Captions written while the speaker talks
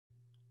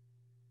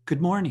Good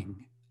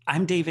morning.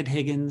 I'm David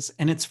Higgins,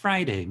 and it's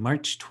Friday,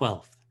 March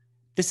 12th.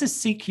 This is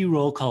CQ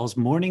Roll Call's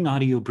morning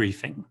audio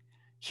briefing.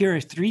 Here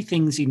are three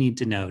things you need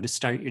to know to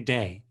start your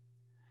day.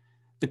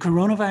 The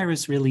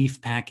coronavirus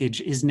relief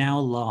package is now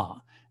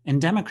law, and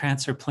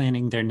Democrats are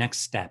planning their next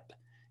step.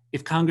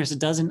 If Congress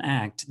doesn't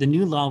act, the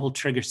new law will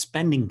trigger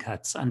spending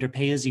cuts under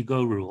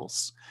pay-as-you-go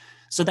rules.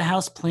 So the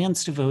House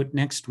plans to vote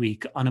next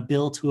week on a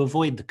bill to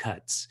avoid the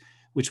cuts,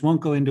 which won't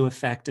go into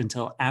effect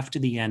until after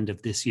the end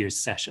of this year's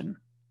session.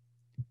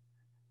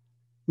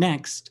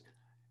 Next,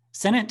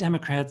 Senate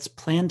Democrats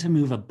plan to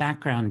move a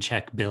background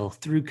check bill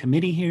through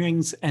committee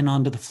hearings and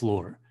onto the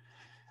floor.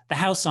 The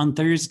House on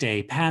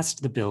Thursday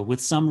passed the bill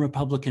with some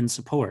Republican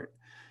support.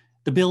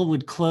 The bill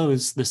would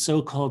close the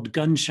so-called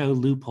gun show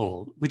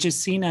loophole, which is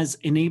seen as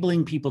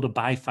enabling people to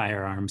buy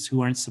firearms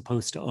who aren't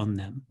supposed to own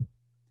them.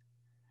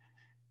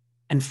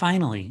 And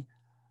finally,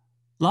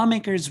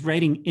 lawmakers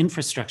writing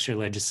infrastructure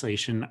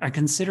legislation are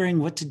considering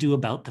what to do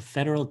about the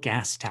federal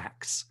gas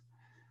tax.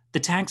 The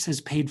tax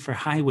has paid for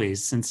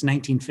highways since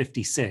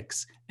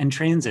 1956 and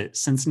transit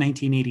since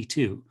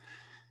 1982,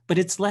 but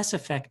it's less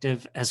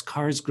effective as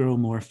cars grow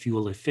more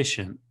fuel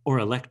efficient or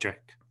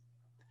electric.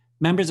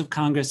 Members of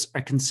Congress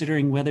are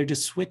considering whether to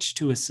switch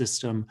to a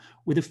system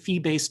with a fee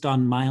based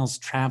on miles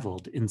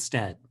traveled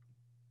instead.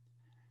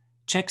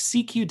 Check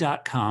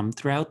CQ.com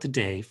throughout the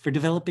day for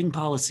developing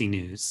policy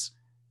news.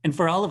 And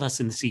for all of us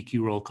in the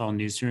CQ Roll Call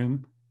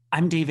newsroom,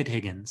 I'm David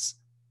Higgins.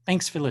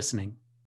 Thanks for listening.